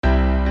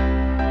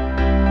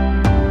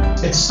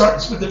it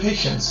starts with the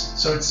patients.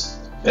 So it's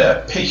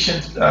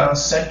patient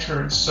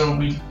centered. So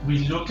we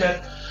look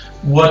at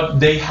what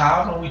they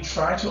have and we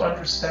try to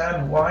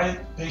understand why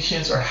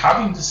patients are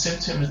having the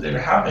symptoms they're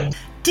having.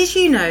 Did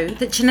you know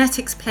that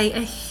genetics play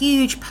a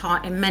huge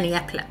part in many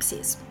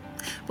epilepsies?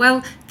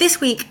 Well, this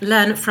week,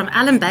 learn from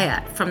Alan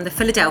Bayer from the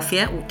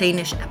Philadelphia or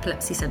Danish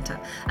Epilepsy Centre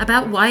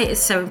about why it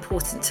is so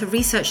important to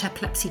research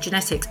epilepsy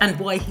genetics and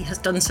why he has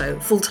done so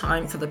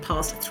full-time for the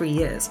past 3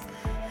 years.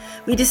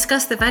 We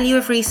discuss the value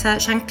of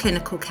research and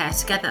clinical care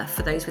together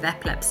for those with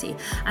epilepsy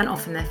and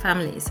often their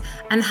families,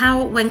 and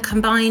how, when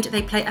combined,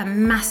 they play a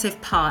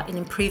massive part in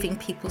improving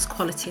people's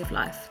quality of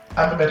life.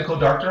 I'm a medical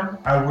doctor.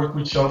 I work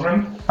with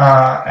children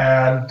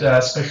and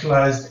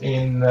specialized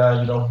in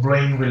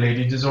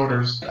brain-related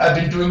disorders. I've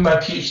been doing my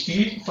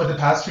PhD for the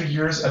past 3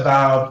 years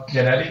about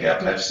genetic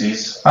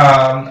epilepsies.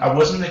 I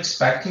wasn't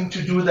expecting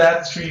to do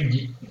that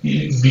 3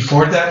 years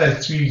before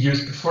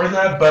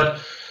that,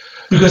 but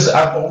because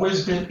I've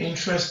always been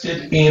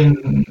interested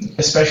in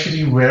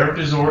especially rare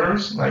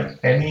disorders, like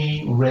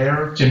any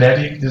rare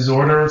genetic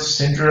disorders,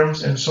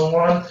 syndromes, and so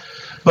on.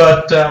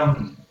 But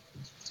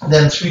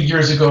then 3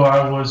 years ago,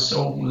 I was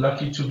so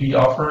lucky to be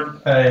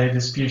offered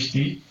this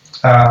PhD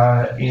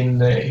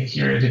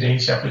here at the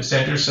Danish Epilepsy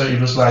Center. So it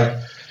was like,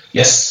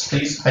 yes,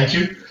 please, thank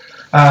you.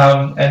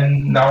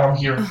 And now I'm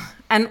here.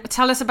 And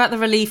tell us about the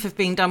relief of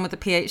being done with the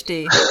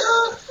PhD.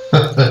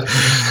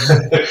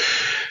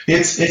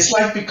 It's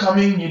like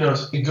becoming,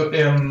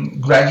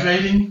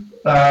 graduating.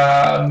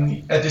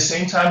 At the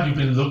same time, you've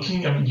been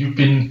looking. I mean, you've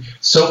been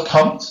so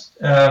pumped,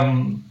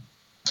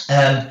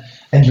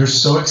 and you're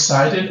so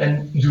excited,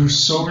 and you're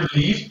so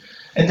relieved.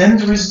 And then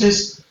there is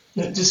this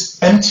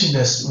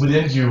emptiness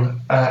within you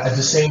at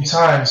the same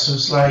time. So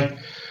it's like,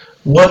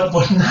 what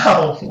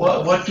now?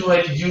 What do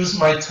I use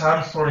my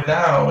time for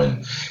now?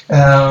 And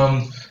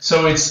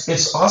so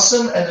it's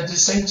awesome, and at the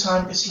same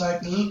time, it's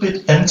like a little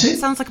bit empty. It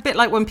sounds like a bit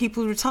like when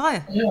people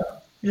retire. Yeah.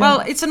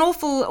 Well, it's an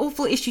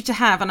awful issue to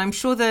have, and I'm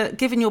sure that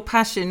given your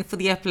passion for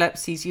the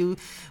epilepsies, you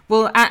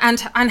will,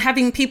 and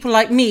having people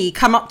like me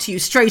come up to you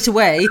straight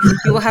away,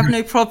 you will have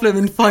no problem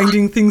in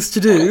finding things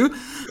to do.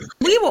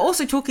 We were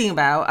also talking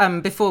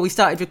about, before we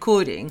started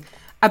recording,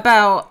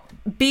 about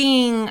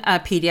being a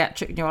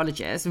pediatric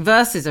neurologist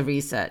versus a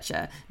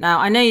researcher. Now,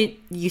 I know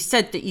you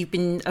said that you've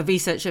been a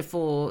researcher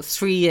for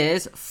 3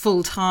 years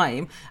full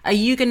time. Are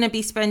you going to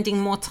be spending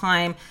more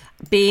time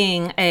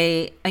being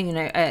a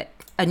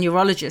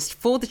neurologist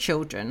for the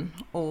children,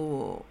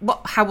 or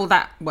how will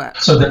that work?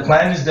 So the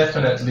plan is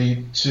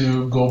definitely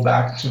to go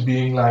back to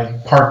being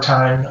like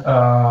part-time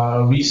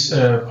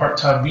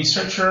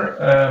researcher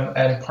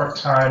and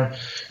part-time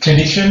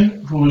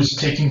clinician who is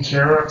taking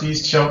care of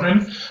these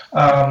children.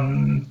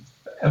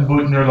 And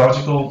with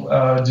neurological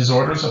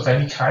disorders of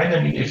any kind.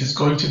 I mean, if it's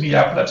going to be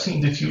epilepsy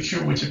in the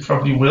future, which it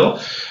probably will,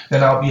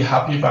 then I'll be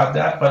happy about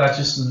that. But I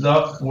just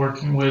love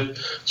working with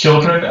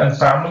children and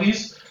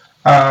families.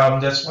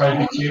 That's why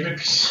I became a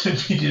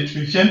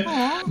pediatrician.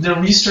 The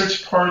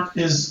research part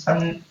is,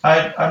 I'm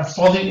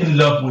falling in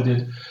love with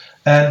it,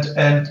 and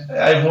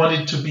I want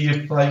it to be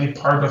a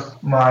part of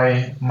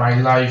my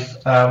life.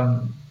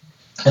 And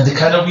the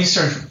kind of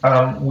research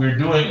I'm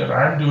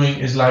doing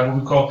is like what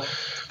we call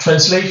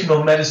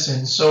translational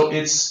medicine. So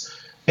it starts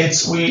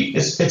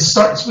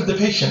with the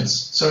patients.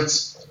 So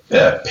it's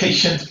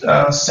patient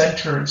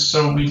centered.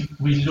 So we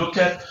look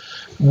at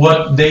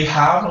what they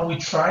have and we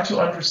try to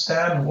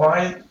understand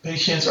why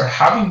patients are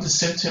having the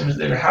symptoms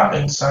they're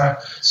having.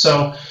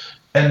 So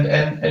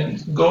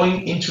and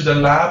going into the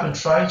lab and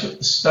trying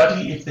to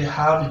study if they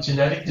have a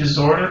genetic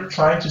disorder,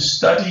 trying to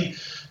study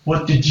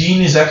what the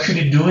gene is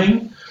actually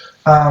doing.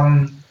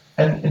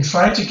 And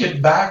trying to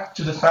get back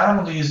to the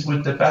families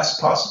with the best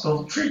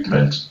possible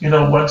treatment,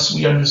 once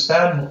we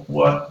understand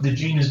what the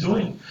gene is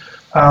doing,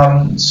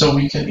 so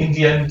we can in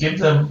the end give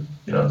them,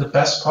 the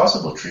best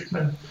possible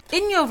treatment.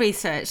 In your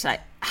research,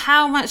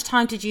 how much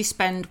time did you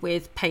spend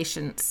with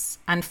patients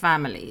and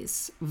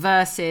families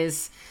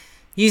versus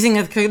using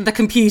the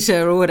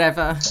computer or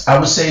whatever? I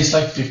would say it's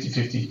like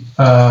 50-50,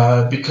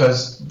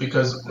 because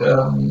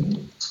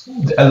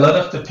a lot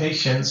of the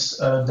patients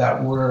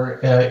that were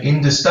in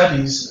the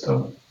studies,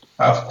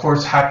 of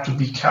course, had to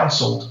be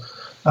counseled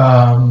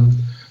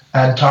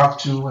and talked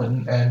to,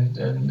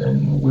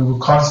 and we were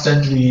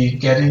constantly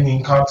getting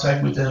in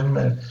contact with them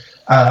and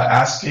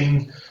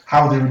asking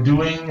how they were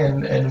doing.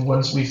 And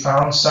once we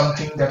found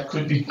something that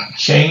could be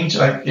changed,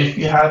 like if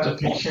we had a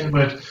patient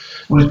with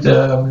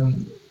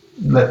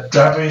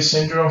Dravet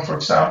syndrome, for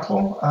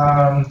example,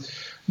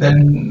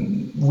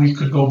 then we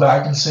could go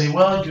back and say,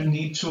 well, you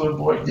need to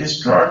avoid this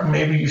drug.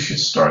 Maybe you should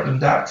start on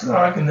that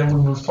drug, and then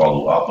we will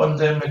follow up on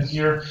them and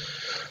hear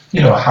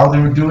how they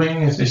were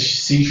doing, if the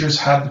seizures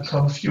had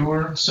become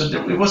fewer. So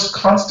it was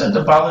constant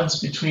a balance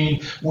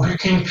between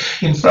working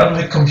in front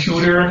of the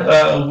computer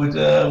with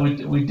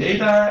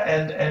data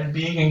and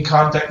being in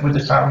contact with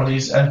the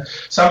families. And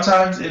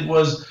sometimes it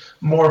was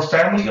more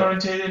family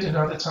orientated, and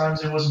other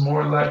times it was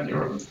more like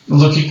you're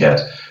looking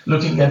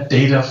at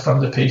data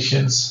from the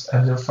patients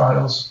and their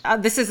files.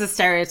 This is a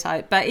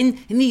stereotype, but in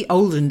the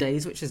olden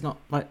days, which is not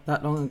like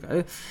that long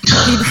ago,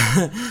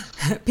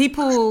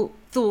 people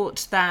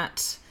thought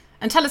that,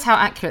 and tell us how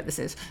accurate this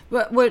is,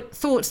 were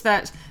thought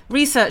that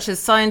researchers,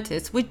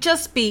 scientists would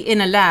just be in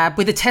a lab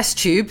with a test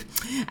tube,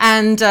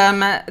 and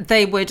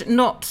they would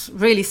not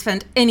really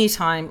spend any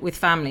time with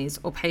families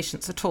or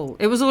patients at all.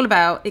 It was all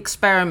about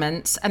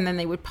experiments, and then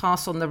they would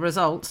pass on the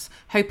results,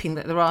 hoping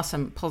that there are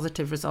some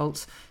positive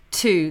results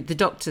to the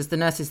doctors, the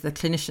nurses, the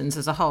clinicians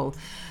as a whole.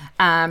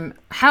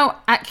 How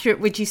accurate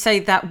would you say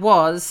that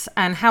was,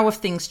 and how have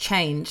things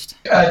changed?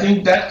 I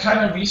think that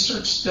kind of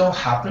research still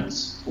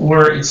happens,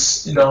 where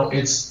it's in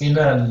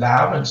a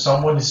lab and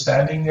someone is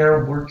standing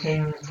there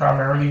working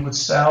primarily with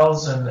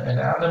cells and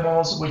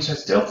animals, which I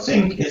still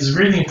think is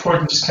really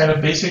important. This kind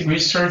of basic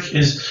research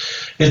is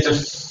the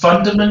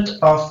fundament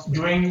of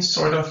doing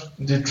sort of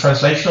the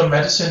translational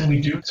medicine we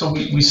do. So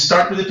we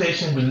start with the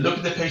patient, we look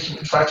at the patient,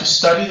 we try to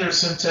study their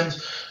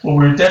symptoms, but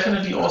we're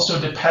definitely also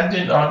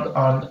dependent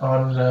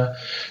on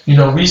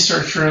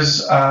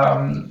researchers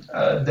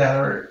that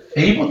are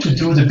able to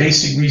do the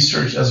basic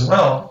research as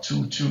well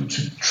to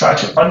try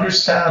to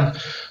understand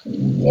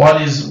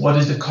what is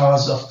the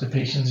cause of the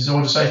patient's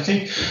disorder. So I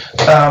think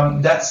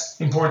that's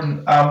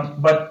important.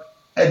 But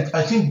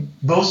I think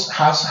both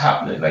has to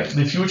happen. Like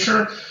the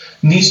future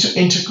needs to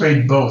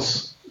integrate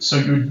both. So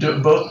you're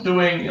both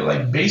doing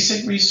like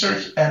basic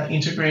research and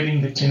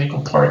integrating the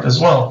clinical part as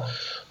well.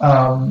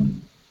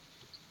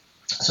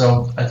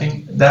 So I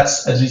think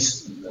that's at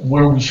least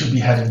where we should be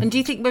heading. And do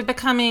you think we're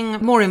becoming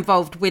more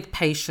involved with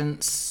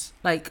patients,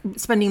 like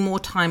spending more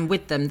time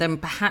with them than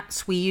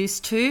perhaps we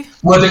used to?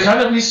 Well, the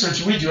kind of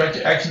research we do,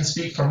 I can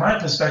speak from my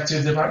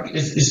perspective,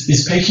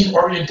 is patient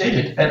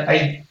orientated. And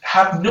I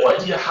have no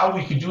idea how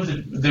we could do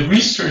the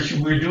research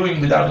we're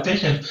doing without a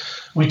patient.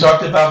 We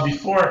talked about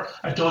before,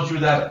 I told you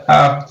that,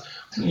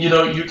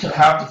 you can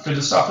have the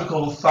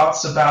philosophical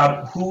thoughts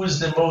about who is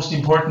the most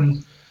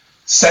important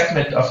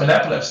segment of an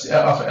epilepsy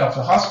of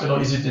a hospital.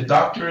 Is it the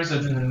doctors,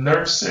 is it the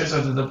nurses,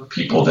 or the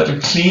people that are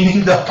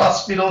cleaning the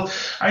hospital?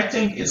 I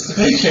think it's the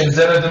patients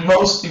that are the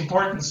most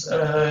important,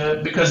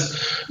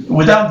 because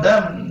without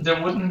them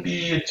there wouldn't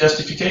be a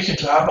justification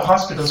to have a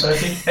hospital. So I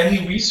think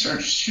any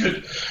research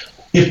should,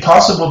 if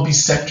possible, be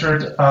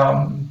centered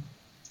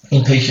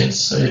in patients.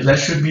 So that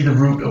should be the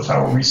root of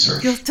our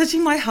research. You're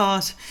touching my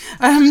heart.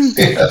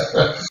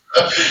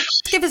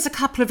 Give us a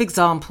couple of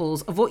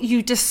examples of what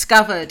you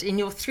discovered in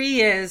your 3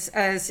 years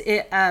as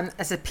a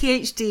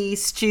PhD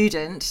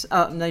student.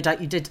 No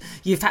doubt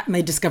you've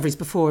made discoveries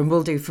before and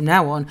will do from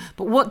now on.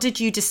 But what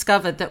did you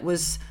discover that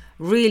was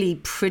really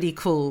pretty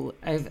cool,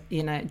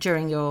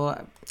 during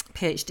your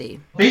PhD?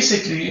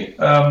 Basically,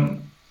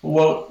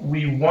 what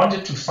we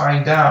wanted to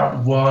find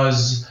out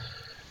was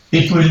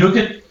if we look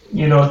at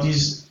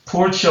these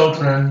poor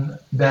children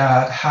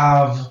that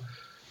have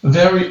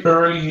very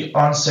early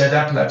onset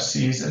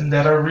epilepsies and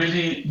that are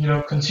really,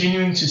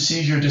 continuing to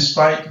seizure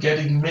despite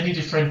getting many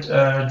different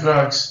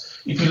drugs.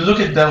 If you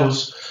look at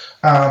those,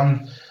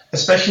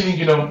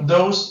 especially,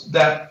 those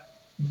that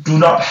do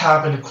not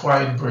have an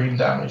acquired brain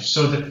damage,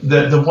 so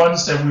the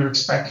ones that we're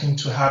expecting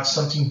to have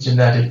something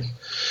genetic,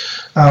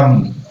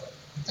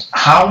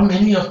 how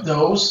many of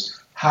those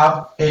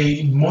have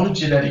a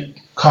monogenetic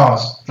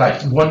cause,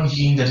 like one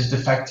gene that is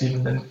defective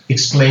and then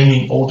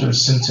explaining all their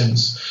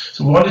symptoms.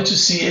 So we wanted to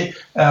see it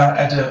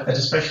at a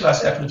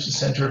specialized epilepsy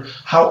center,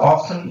 how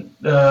often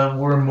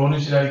were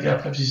monogenetic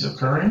epilepsies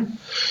occurring.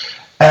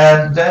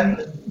 And then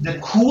the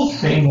cool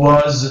thing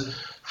was,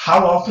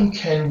 how often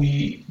can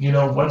we,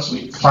 once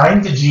we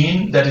find the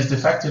gene that is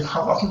defective,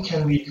 how often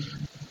can we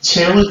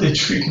tailor the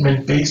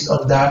treatment based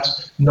on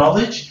that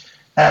knowledge?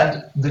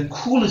 And the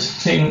coolest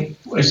thing,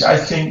 which I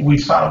think we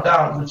found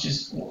out, which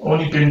has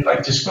only been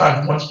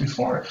described once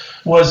before,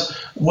 was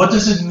what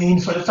does it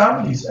mean for the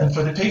families and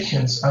for the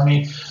patients? I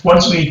mean,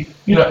 once we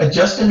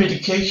adjust the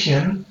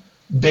medication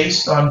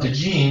based on the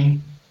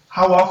gene,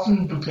 how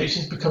often do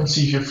patients become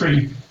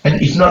seizure-free? And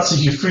if not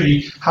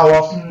seizure-free, how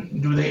often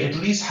do they at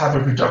least have a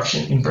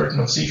reduction in burden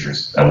of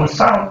seizures? And we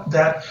found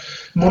that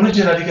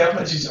monogenetic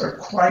epilepsies are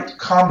quite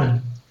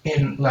common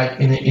in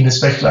a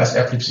specialized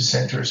epilepsy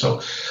center.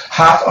 So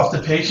half of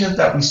the patients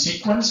that we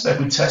sequenced, that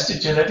we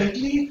tested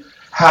genetically,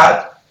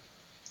 had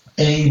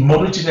a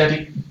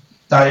monogenetic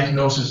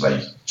diagnosis,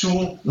 like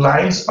 2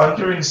 lines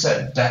under, and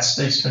said that's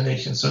the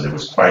explanation. So that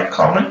was quite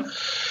common.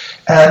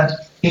 And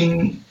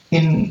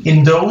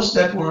in those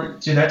that were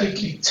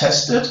genetically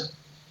tested,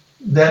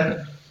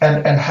 then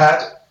and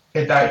had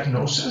a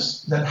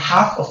diagnosis, then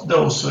half of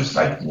those, so it's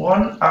like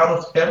 1 out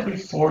of every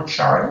 4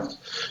 child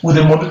with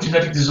a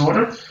monogenetic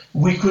disorder,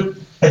 we could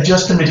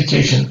adjust the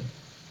medication.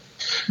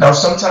 Now,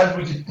 sometimes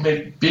we could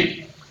make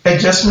big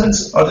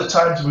adjustments, other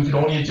times we could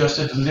only adjust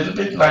it a little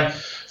bit. Like,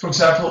 for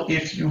example,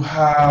 if you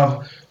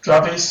have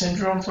Dravet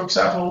syndrome, for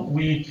example,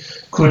 we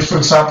could, for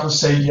example,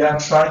 say,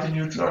 try the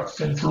new drug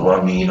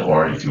fenfluramine,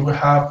 or if you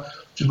have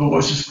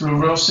tuberous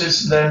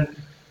sclerosis, then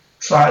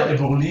try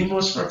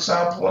everolimus, for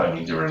example. I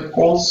mean, there were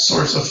all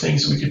sorts of things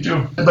we could do.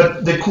 But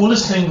the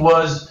coolest thing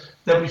was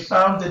that we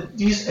found that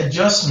these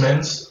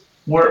adjustments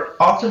were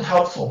often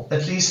helpful,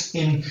 at least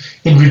in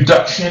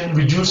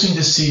reducing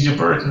the seizure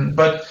burden.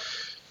 But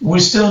we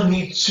still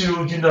need to,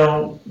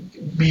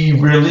 be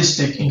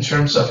realistic in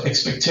terms of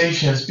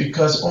expectations,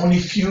 because only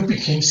few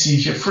became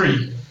seizure-free.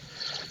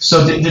 So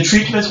the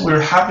treatments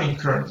we're having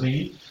currently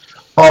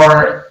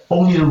are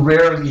only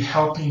rarely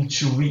helping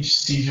to reach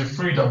seizure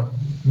freedom,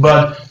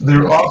 but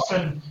they're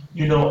often,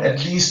 at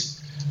least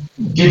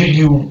giving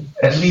you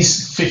at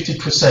least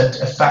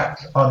 50%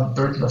 effect on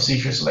burden of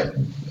seizures, like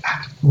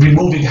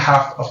removing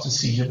half of the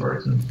seizure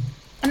burden.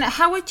 And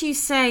how would you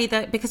say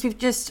that, because you've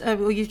just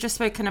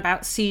spoken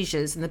about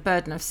seizures and the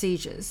burden of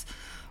seizures,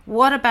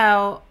 what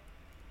about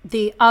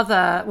the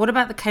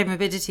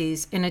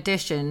comorbidities in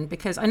addition?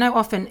 Because I know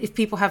often if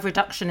people have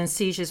reduction in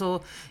seizures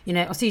or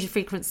seizure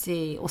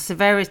frequency or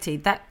severity,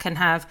 that can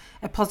have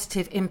a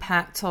positive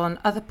impact on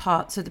other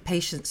parts of the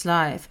patient's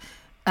life.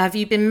 Have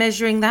you been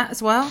measuring that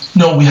as well?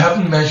 No, we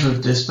haven't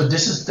measured this, but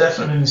this is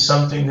definitely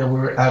something that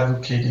we're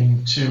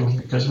advocating too,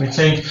 because we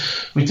think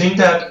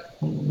that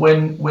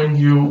when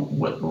you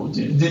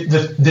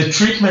the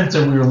treatment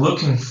that we're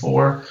looking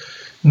for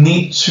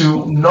need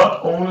to not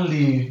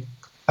only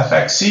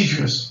affect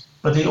seizures,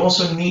 but they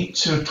also need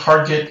to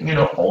target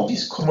all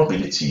these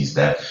comorbidities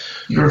that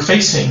you're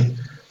facing,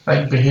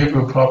 like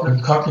behavioral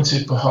problems,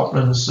 cognitive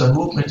problems,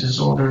 movement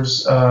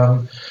disorders,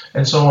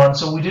 and so on.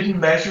 So we didn't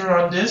measure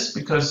on this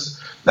because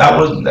that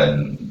was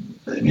then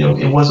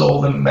it was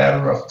all a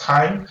matter of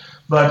time.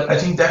 But I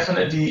think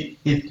definitely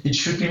it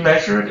should be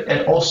measured,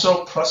 and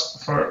also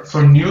plus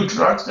for new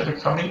drugs that are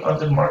coming on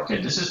the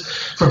market. This is,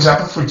 for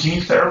example, for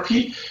gene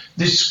therapy,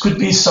 this could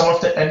be some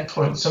of the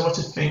endpoints, some of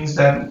the things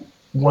that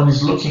one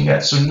is looking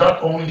at. So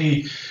not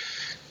only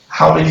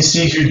how many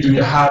seizures do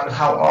you have and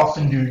how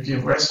often do you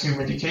give rescue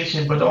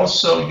medication, but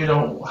also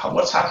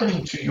what's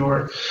happening to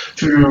your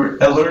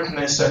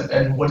alertness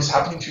and what is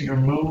happening to your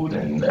mood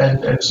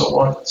and so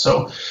on.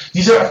 So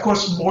these are of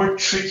course more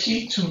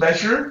tricky to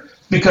measure,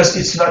 because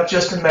it's not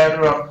just a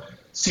matter of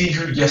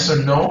seizure, yes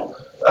or no,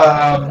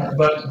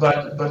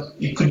 but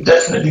it could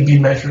definitely be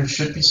measured.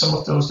 Should be some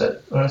of those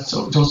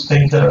those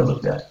things that are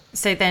looked at.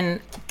 So then,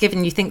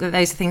 given you think that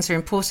those things are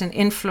important,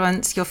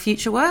 influence your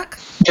future work?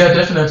 Yeah,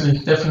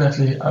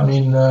 definitely. I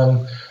mean,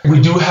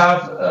 we do have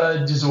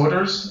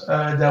disorders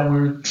that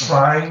we're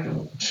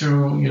trying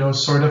to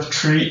sort of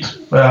treat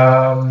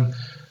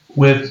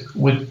with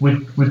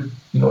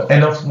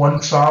N of 1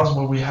 trials,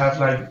 where we have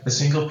like a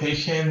single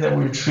patient that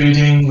we're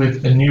treating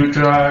with a new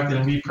drug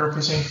and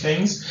repurposing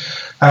things,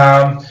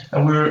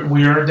 and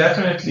we are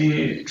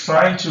definitely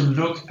trying to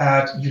look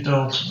at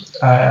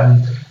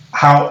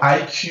how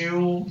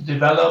IQ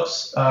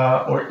develops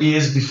or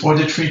is before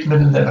the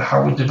treatment, and then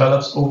how it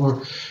develops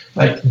over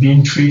like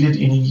being treated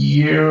in a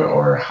year,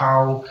 or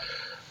how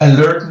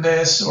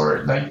alertness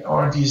or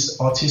these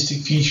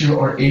autistic feature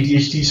or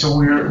ADHD. So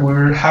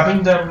we're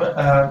having them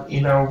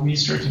in our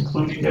research,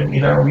 including them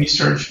in our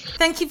research.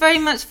 Thank you very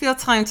much for your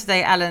time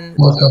today, Alan.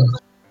 Welcome.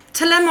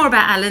 To learn more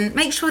about Alan,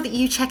 make sure that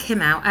you check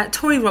him out at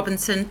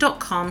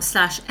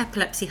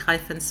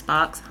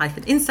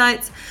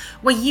toryrobinson.com/epilepsy-sparks-insights,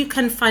 where you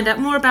can find out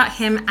more about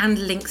him and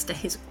links to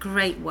his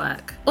great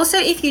work. Also,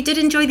 if you did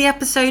enjoy the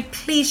episode,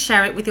 please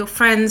share it with your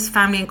friends,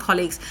 family and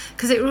colleagues,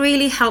 because it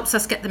really helps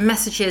us get the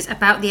messages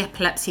about the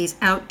epilepsies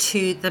out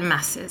to the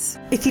masses.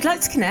 If you'd like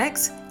to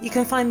connect, you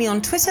can find me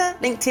on Twitter,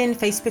 LinkedIn,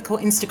 Facebook or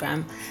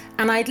Instagram.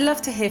 And I'd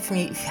love to hear from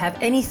you if you have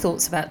any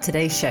thoughts about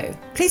today's show.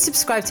 Please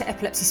subscribe to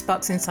Epilepsy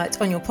Sparks Insights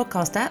on your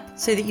podcast app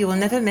so that you will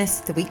never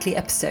miss the weekly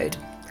episode.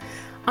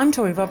 I'm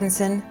Tori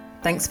Robinson.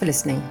 Thanks for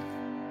listening.